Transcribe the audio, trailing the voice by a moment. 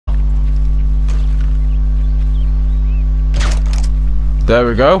There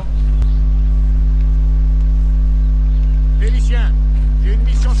we go. Félicien, j'ai une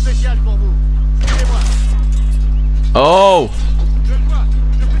mission spéciale pour vous. Suivez-moi. Oh! Je le vois,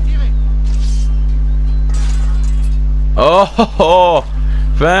 je peux tirer. Oh,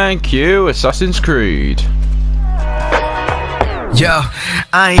 thank you, Assassin's Creed. Yo,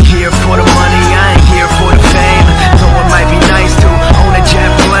 I ain't here for the money, I ain't here for the fame. Though it might be nice to own a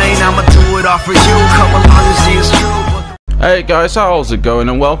jet plane, I'ma do it all for you, come along and see it's true. Hey guys, how's it going,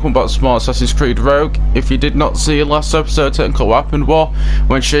 and welcome back to more Assassin's Creed Rogue. If you did not see last episode, technically what happened was,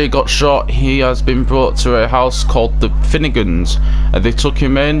 when Shay got shot, he has been brought to a house called the Finnegans. They took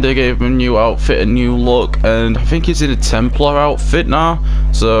him in, they gave him a new outfit, a new look, and I think he's in a Templar outfit now.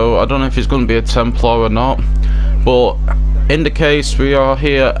 So I don't know if he's going to be a Templar or not. But in the case, we are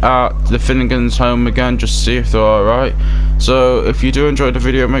here at the Finnegans' home again, just to see if they're alright. So if you do enjoy the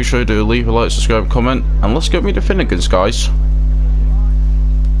video, make sure you do leave a like, subscribe, comment, and let's get me to Finnegans, guys.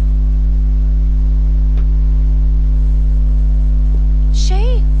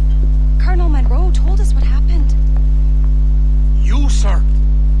 Shay, Colonel Monroe told us what happened. You, sir,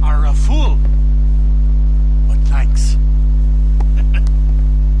 are a fool. But thanks.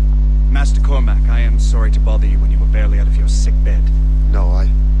 Master Cormac, I am sorry to bother you when you were barely out of your sick bed. No,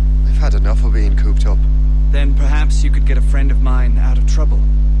 I've had enough of being cooped up. Then perhaps you could get a friend of mine out of trouble.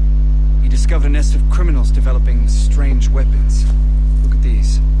 He discovered a nest of criminals developing strange weapons. Look at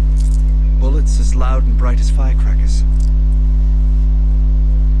these. Bullets as loud and bright as firecrackers.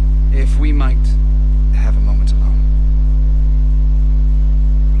 If we might have a moment alone.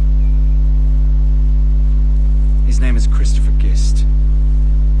 His name is Christopher Gist.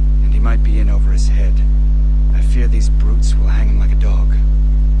 And he might be in over his head. I fear these brutes will hang him like a dog.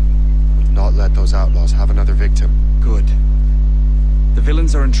 Not let those outlaws have another victim. Good. The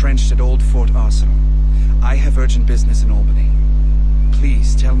villains are entrenched at Old Fort Arsenal. I have urgent business in Albany.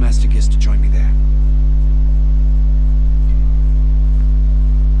 Please tell Master Gist to join me there.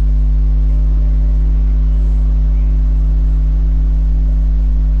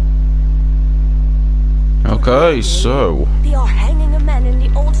 Okay, so... They are hanging a man in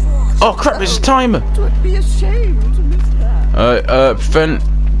the old fort. Oh crap, it's a timer! Would be ashamed to miss that. Prevent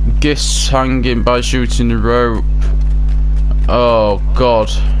Gist's hanging by shooting the rope. Oh god.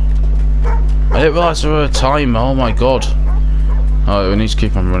 I didn't realise there was a timer, oh my god. Oh, we need to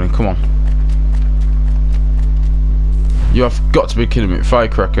keep on running, come on. You have got to be kidding me,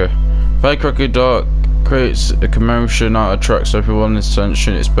 Firecracker. Firecracker Dark creates a commotion that attracts everyone's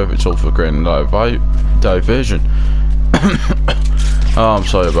attention. It's perfect tool for creating diversion. Oh, I'm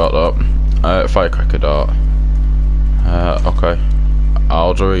sorry about that. Firecracker Dart. Okay.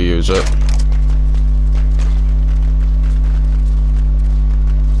 I'll just reuse it.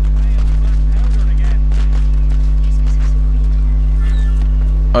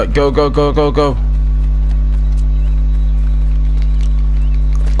 Alright, go, go, go, go, go.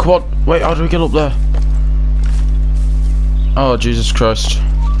 Come on. Wait, how do we get up there? Oh, Jesus Christ.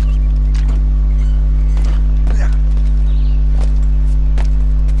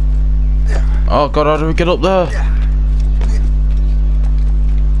 Oh god, how do we get up there?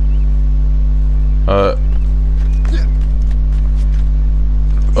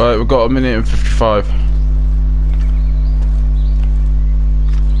 Alright, we've got a minute and 55.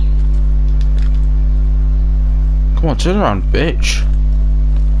 Come on, turn around, bitch.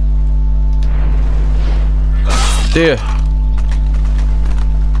 Dear.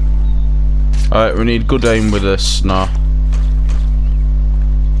 Alright, we need good aim with this now.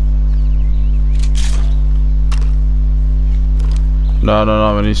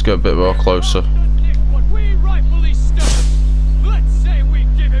 No, we need to get a bit more closer.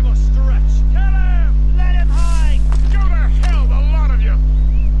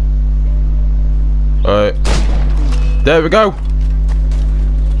 Alright. There we go.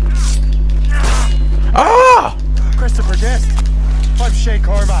 Ah! Christopher Gist. I'm Shay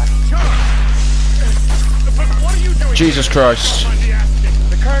Cormac. What are you doing? Jesus Christ.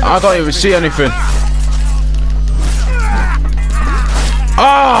 I don't even see anything.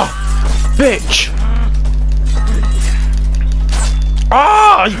 Ah! Bitch!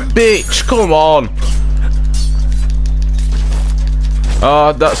 Ah! You bitch! Come on!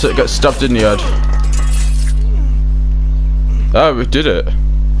 Ah, that's it. Get stabbed in the head. Oh, we did it.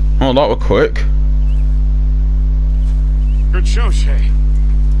 Oh, that was quick. Good show, Shay.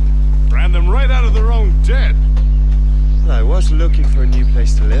 Ran them right out of their own den. Well, I was looking for a new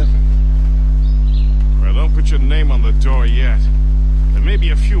place to live. Well, don't put your name on the door yet. There may be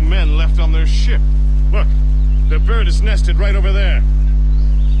a few men left on their ship. Look, the bird is nested right over there.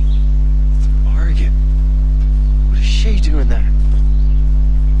 Oregon. What is Shay doing there?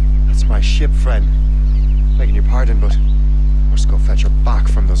 friend. Begging your pardon, but must go fetch her back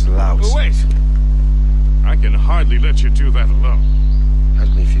from those louts. Oh, wait! I can hardly let you do that alone.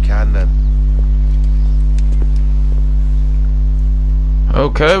 Help me if you can, then.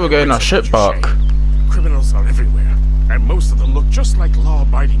 Okay, we're getting our ship back. Criminals are everywhere, and most of them look just like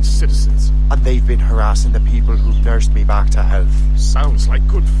law-abiding citizens. And they've been harassing the people who've nursed me back to health. Sounds like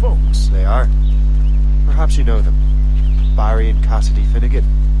good folks. They are. Perhaps you know them. Barry and Cassidy Finnegan.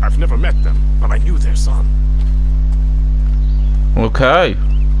 I've never met them, but I knew their son. Okay.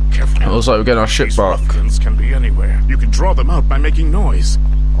 Careful. It looks like we're getting our ship These back. ruffians can be anywhere. You can draw them out by making noise.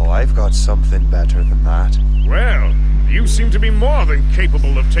 Oh, I've got something better than that. Well, you seem to be more than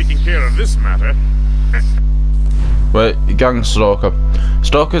capable of taking care of this matter. Wait, gang stalker.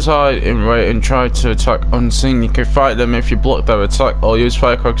 Stalkers hide in wait and try to attack unseen. You can fight them if you block their attack or use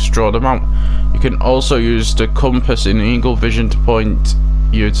firecrackers to draw them out. You can also use the compass in eagle vision to point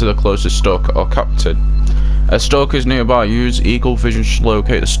you to the closest stalker or captain. As stalkers nearby, use eagle vision to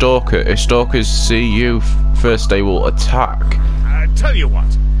locate the stalker. If stalkers see you first, they will attack. Tell you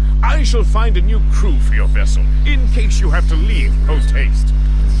what, I shall find a new crew for your vessel, in case you have to leave post-haste.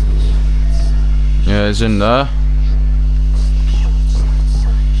 Yeah, it's in there.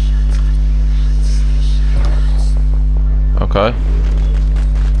 Okay.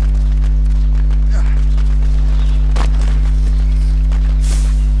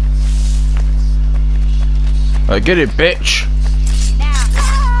 Get it, bitch.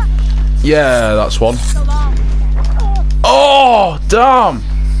 Yeah, that's one. Oh, damn.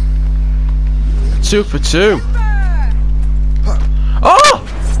 2 for 2. Oh!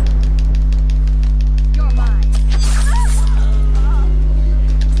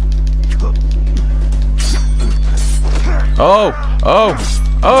 Oh, oh,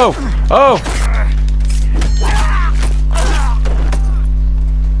 oh, oh.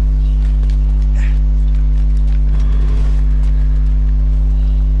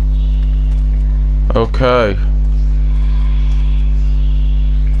 Okay.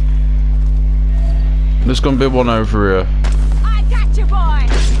 There's gonna be one over here. I got you, boy.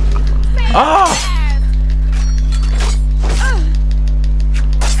 Ah!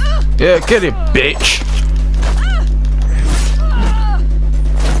 Yeah, get it, bitch.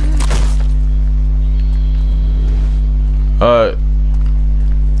 Alright.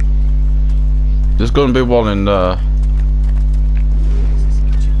 There's gonna be one in there.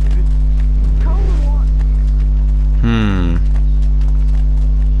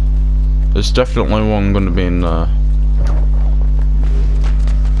 There's definitely one gonna be in there.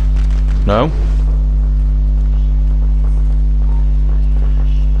 No?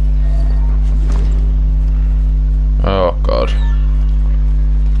 Oh god.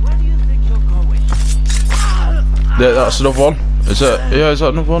 Where do you think you're going? Yeah, that's another one. Is it? Yeah, is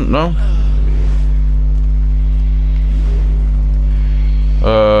that another one? No?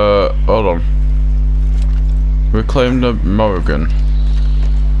 Hold on. Reclaim the Morrigan.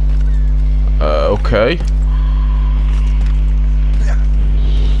 Okay.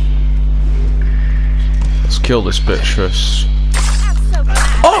 Let's kill this bitch first.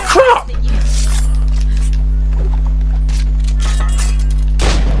 Oh crap!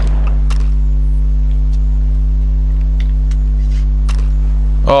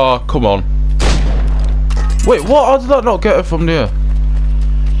 Oh, come on. Wait, what? How did that not get her from there?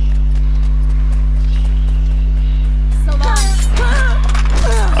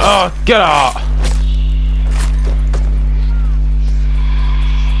 Oh, get out!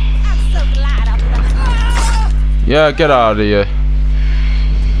 Yeah, get out of here.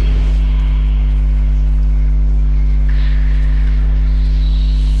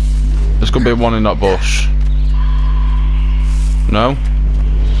 There's gonna be one in that bush. No?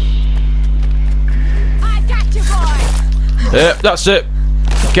 I got you, boy. Yep, that's it.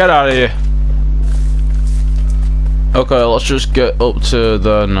 Get out of here. Okay, let's just get up to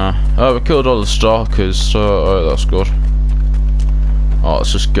there now. Oh, we killed all the stalkers, so alright, that's good. Oh,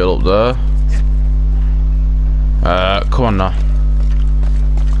 let's just get up there. Come on now.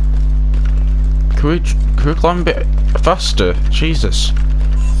 Can we climb a bit faster? Jesus.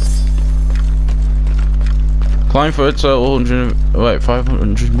 Climb for a total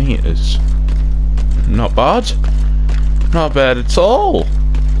 500 meters. Not bad. Not bad at all.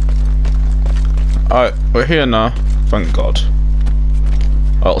 Alright, we're here now. Thank God.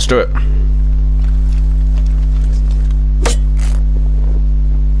 Alright, let's do it.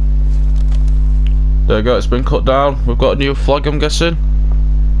 There we go, it's been cut down. We've got a new flag, I'm guessing.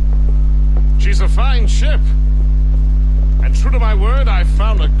 She's a fine ship. And true to my word, I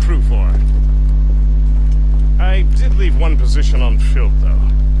found a crew for her. I did leave one position unfilled, though.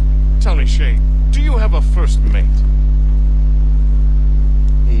 Tell me, Shay, do you have a first mate?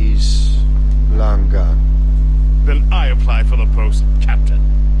 He's long gone. Then I apply for the post, Captain.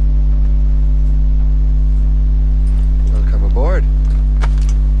 Welcome aboard.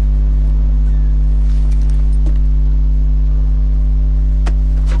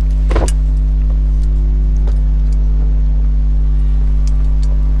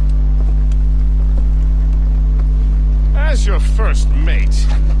 As your first mate,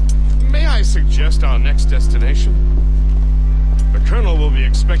 may I suggest our next destination? The Colonel will be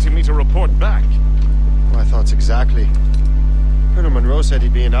expecting me to report back. My thoughts exactly. Colonel Monroe said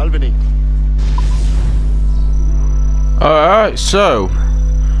he'd be in Albany. Alright, so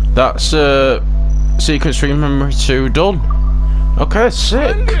that's sequence 3 memory 2 done. Okay,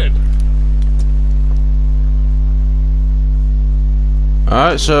 sick. Splendid.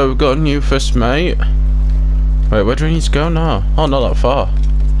 Alright, so we've got a new first mate. Wait, where do we need to go now? Oh, not that far.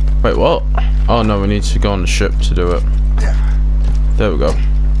 Wait, what? Oh no, we need to go on the ship to do it. There we go.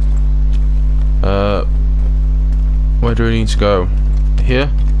 Where do we need to go? Here?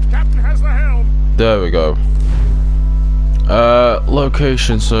 Captain has the helm. There we go.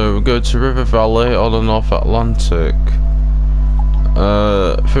 Location, so we go to River Valley on the North Atlantic.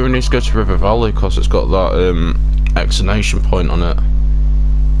 I think we need to go to River Valley because it's got that exclamation point on it.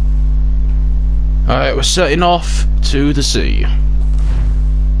 Alright, we're setting off to the sea.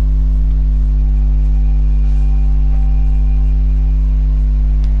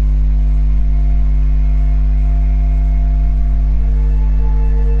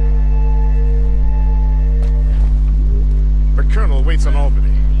 The Colonel waits on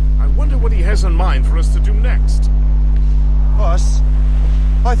Albany. I wonder what he has in mind for us to do next. Us?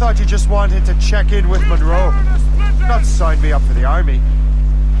 I thought you just wanted to check in with Monroe, not sign me up for the army.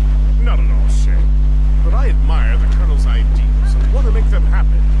 Not at all, Shay. But I admire the Colonel's ideals and want to make them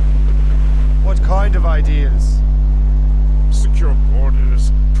happen. What kind of ideas? Secure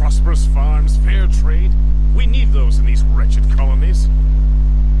borders, prosperous farms, fair trade. We need those in these wretched colonies.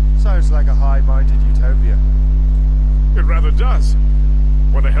 Sounds like a high-minded utopia. It rather does.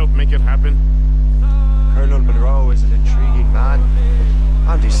 Want to help make it happen? Colonel Monroe is an intriguing man,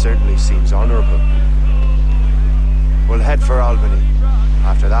 and he certainly seems honourable. We'll head for Albany.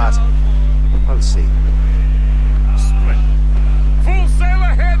 After that, I'll see. Splendid. Full sail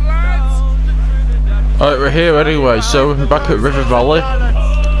ahead, lads! Alright, we're here anyway, so we're back at River Valley.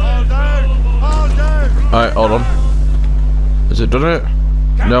 Alright, hold on. Has it done it?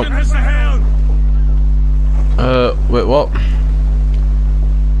 No. Captain has the helm. Wait, what?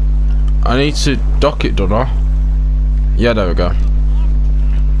 I need to dock it, don't I? Yeah, there we go.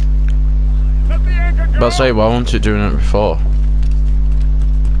 Let the anchor go. But I'll say, why wasn't it doing it before?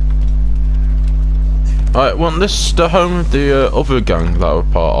 Alright, well, this is the home of the other gang that we're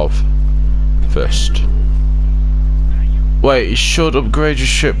part of. First. Wait, you should upgrade your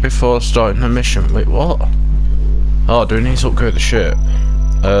ship before starting the mission. Wait, what? Oh, do we need to upgrade the ship?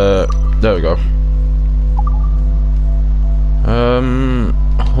 There we go.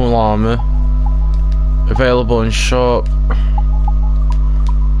 Hull armor. Available in shop.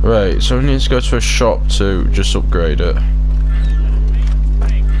 Right, so we need to go to a shop to just upgrade it.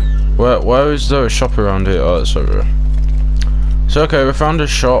 Where is there a shop around here? Oh, it's over here. So, okay, we found a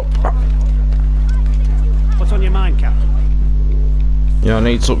shop. What's on your mind, Captain? Yeah, I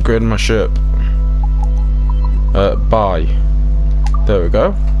need to upgrade my ship. Buy. There we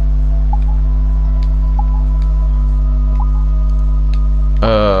go.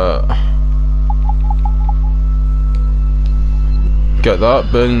 Get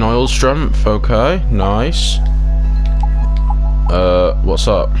that, burning oil strength, okay, nice. What's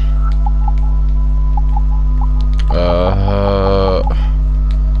up?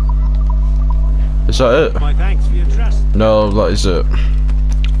 Is that it? My thanks for your trust. No, that is it.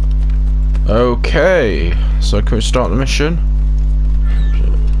 Okay, so can we start the mission?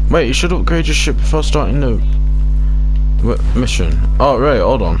 Wait, you should upgrade your ship before starting the mission. Oh, right,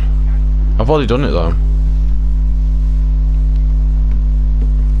 hold on. I've already done it though.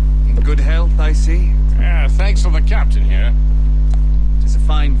 In good health, I see. Yeah, thanks for the captain here. Tis a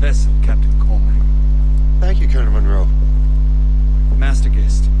fine vessel, Captain Cormac. Thank you, Colonel Monroe. Master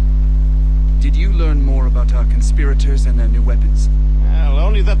Guest, did you learn more about our conspirators and their new weapons? Well,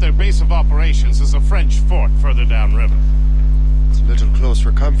 only that their base of operations is a French fort further downriver. It's a little close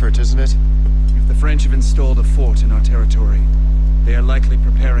for comfort, isn't it? If the French have installed a fort in our territory, they are likely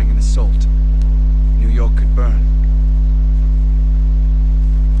preparing an assault. New York could burn.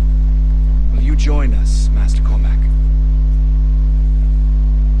 Will you join us, Master Cormac?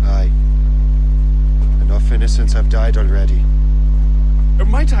 Aye. Enough innocents have died already.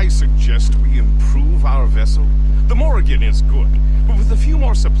 Might I suggest we improve our vessel? The Morrigan is good, but with a few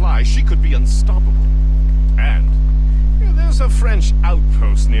more supplies, she could be unstoppable. And there's a French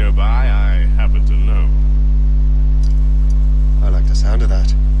outpost nearby I happen to know. I like the sound of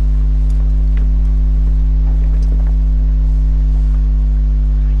that.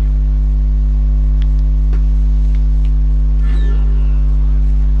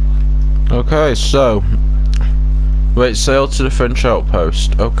 Okay, so wait, sail to the French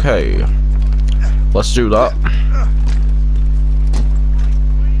outpost. Okay, let's do that.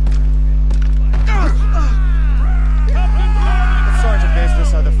 What sort of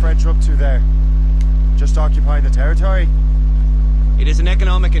business are the French up to there? Just occupying the territory? It is an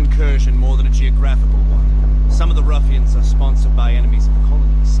economic incursion more than a geographical one. Some of the ruffians are sponsored by enemies of the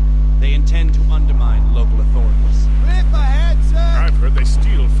colonies. They intend to undermine local authorities. I've heard they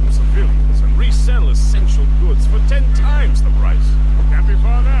steal from civilians and resell essential goods for 10 times the price. Can't be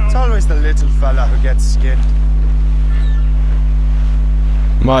far now. It's always the little fella who gets skinned.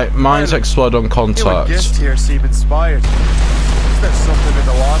 My mind's exploded on You and contact. Gist here seem inspired. Is there something in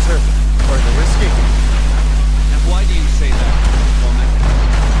the water? Or in the whiskey? Now why do you say that, Cormac?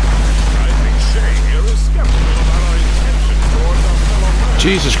 I think Shay here is skeptical about our intentions towards our fellow man.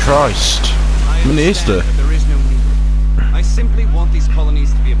 Jesus Christ. I Minister. understand that there is no need. I simply want these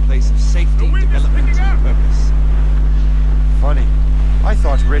colonies to be a place of safety, The wind is development, picking up. and purpose. Funny. I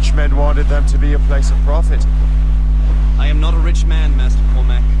thought rich men wanted them to be a place of profit. I am not a rich man, Master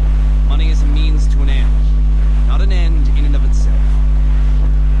Cormac. Money is a means to an end, not an end in and of itself.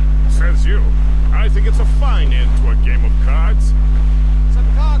 Says you. I think it's a fine end to a game of cards. Some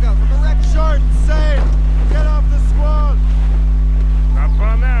cargo from a wrecked short and sail! Get off the squall! Not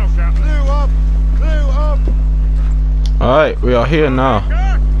far now, Captain. Clue up! Clue up! Alright, we are here now.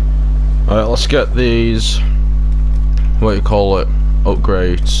 Alright, let's get these, what do you call it,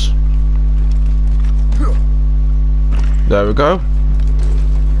 upgrades. There we go.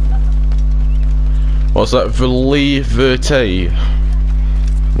 What's that? Verte?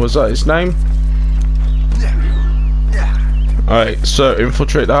 Was that his name? Alright, so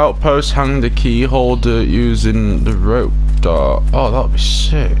infiltrate the outpost, hang the key holder using the rope dart. Oh, that'd be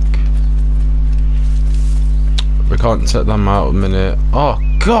sick. We can't take them out a minute. Oh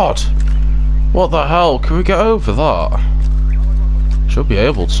god! What the hell? Can we get over that? Should be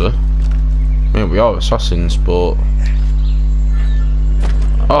able to. I mean, we are assassins, but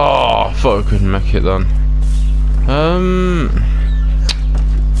oh, I thought we couldn't make it then.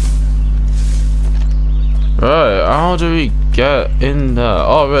 Right, how do we get in there?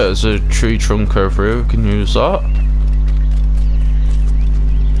 Oh, right, there's a tree trunk over here. We can use that.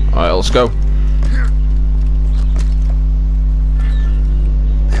 Alright, let's go.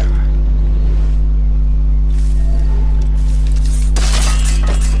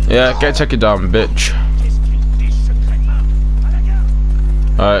 Yeah, get taken down, bitch.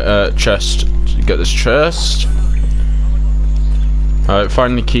 Alright, chest. Get this chest. Alright,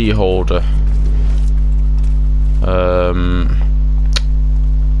 find the key holder.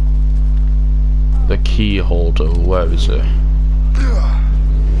 The key holder, where is it?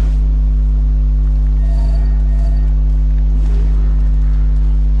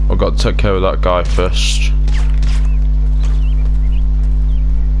 I've got to take care of that guy first.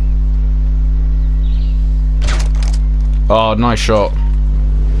 Oh, nice shot.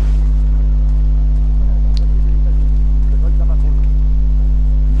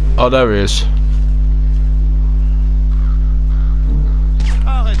 Oh, there he is.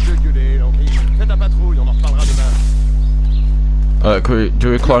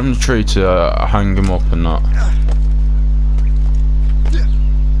 Do we climb the tree to hang him up and that?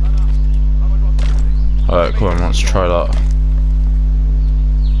 Alright, come on, let's try that.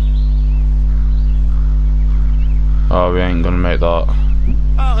 Oh, we ain't gonna make that.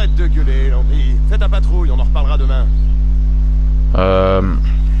 Arrête de gueuler, Landry. Fais ta patrouille, on en reparlera demain.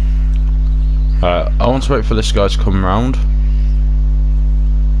 I want to wait for this guy to come round.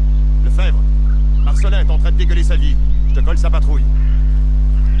 Lefebvre, Marcelin est en train de dégueuler sa vie. Je te colle sa patrouille.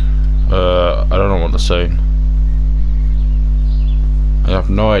 I don't know what they're saying. I have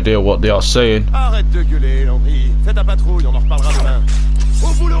no idea what they are saying. Arrête de gueuler, Landry. Fais ta patrouille, on en reparlera demain.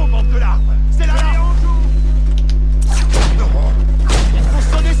 Au boulot, bande de larves. C'est la Faut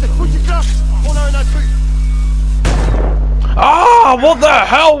sonner cette foutue cloche. On a un intrus. Ah, what the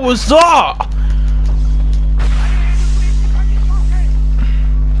hell was that?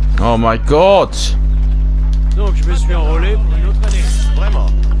 Oh my god. Donc je me suis enrôlé pour une autre année.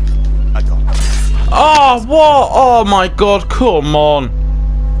 Vraiment. Attends. Ah, what? Oh my god, come on.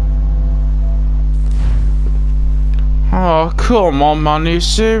 Oh, come on, man. Are you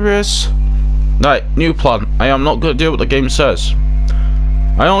serious? Right, new plan. I am not going to do what the game says.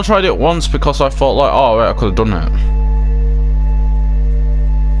 I only tried it once because I thought, like, oh, right, I could have done it.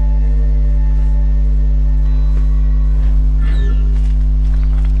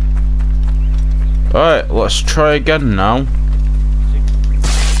 Alright, let's try again now.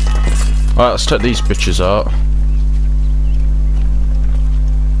 Alright, let's take these bitches out.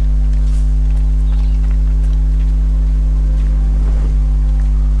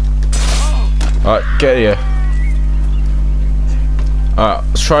 Alright, get here. Alright,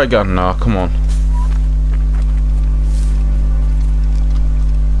 let's try again now, come on.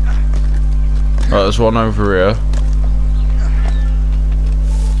 Alright, there's one over here.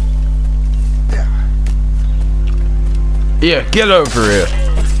 Yeah, get over here.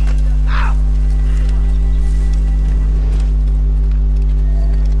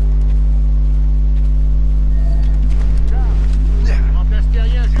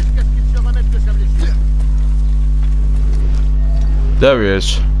 There he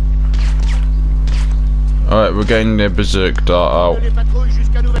is. Alright, we're getting the berserk dart out.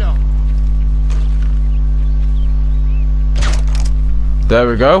 There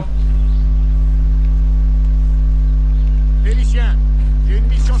we go.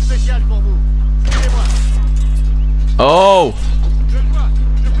 Oh!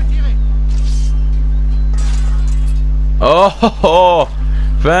 Oh!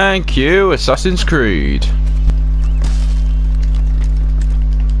 Thank you, Assassin's Creed.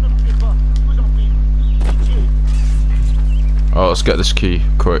 Oh, let's get this key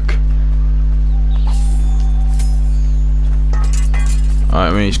quick.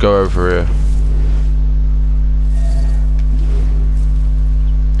 Alright, we need to go over here.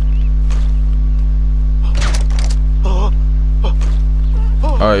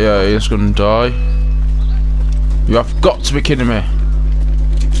 Alright, yeah, he's gonna die. You have got to be kidding me.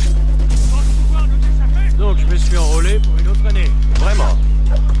 Donc, je me suis enrôlé pour une autre année. Vraiment?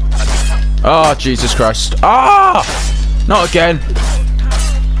 Ah, Jesus Christ. Ah! Not again.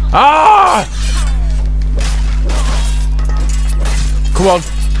 Ah! Come on.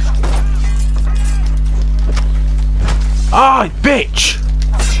 Ah, bitch!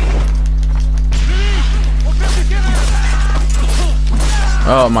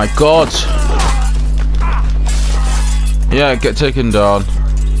 Oh my god. Yeah, get taken down.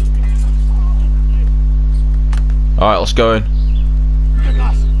 Alright, let's go in.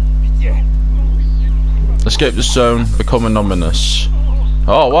 Escape the zone, become anonymous.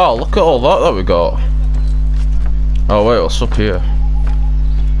 Oh wow, look at all that we got. Oh wait, what's up here?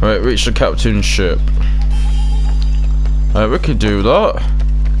 Right, reach the captain's ship. We could do that.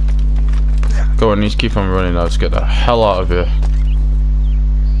 Go on, need to keep on running now to get the hell out of here.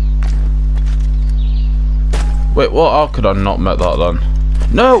 Wait, what? How could I not met that then?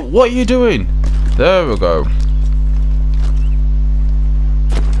 No, what are you doing? There we go.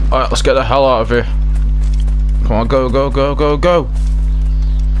 Alright, let's get the hell out of here. Come on, go, go, go, go, go.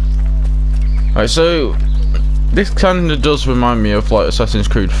 Alright, so this kinda does remind me of like Assassin's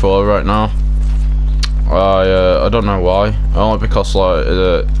Creed 4 right now. I don't know why. Only because like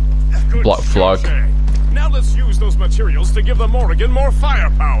Black Flag. Now let's use those materials to give the Morrigan more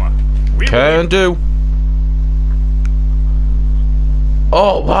firepower. Can do.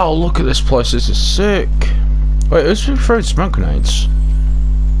 Oh wow, look at this place, this is sick. Wait, who's been throwing smoke grenades?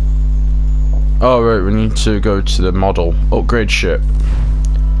 Oh right, we need to go to the model. Upgrade ship.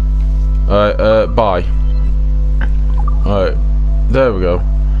 Alright, bye. Alright, there we go.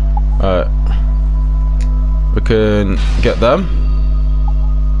 Alright. We can get them.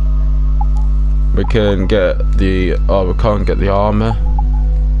 We can get the... oh, we can't get the armor.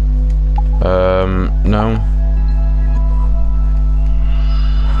 No.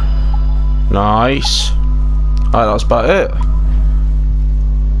 Nice. Alright, that's about it.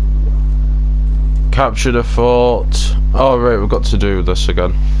 Capture the fort. Oh right, we've got to do this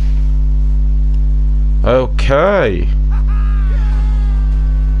again. Okay.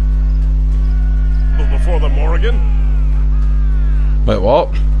 Before the Morrigan? Wait,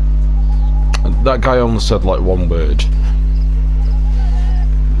 what? That guy only said like one word.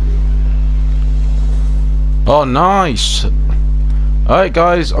 Oh, nice. Alright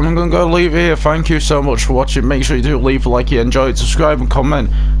guys, I'm gonna go leave it here. Thank you so much for watching. Make sure you do leave a like, you enjoyed, subscribe and comment,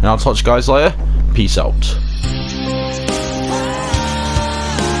 and I'll talk to you guys later. Peace out.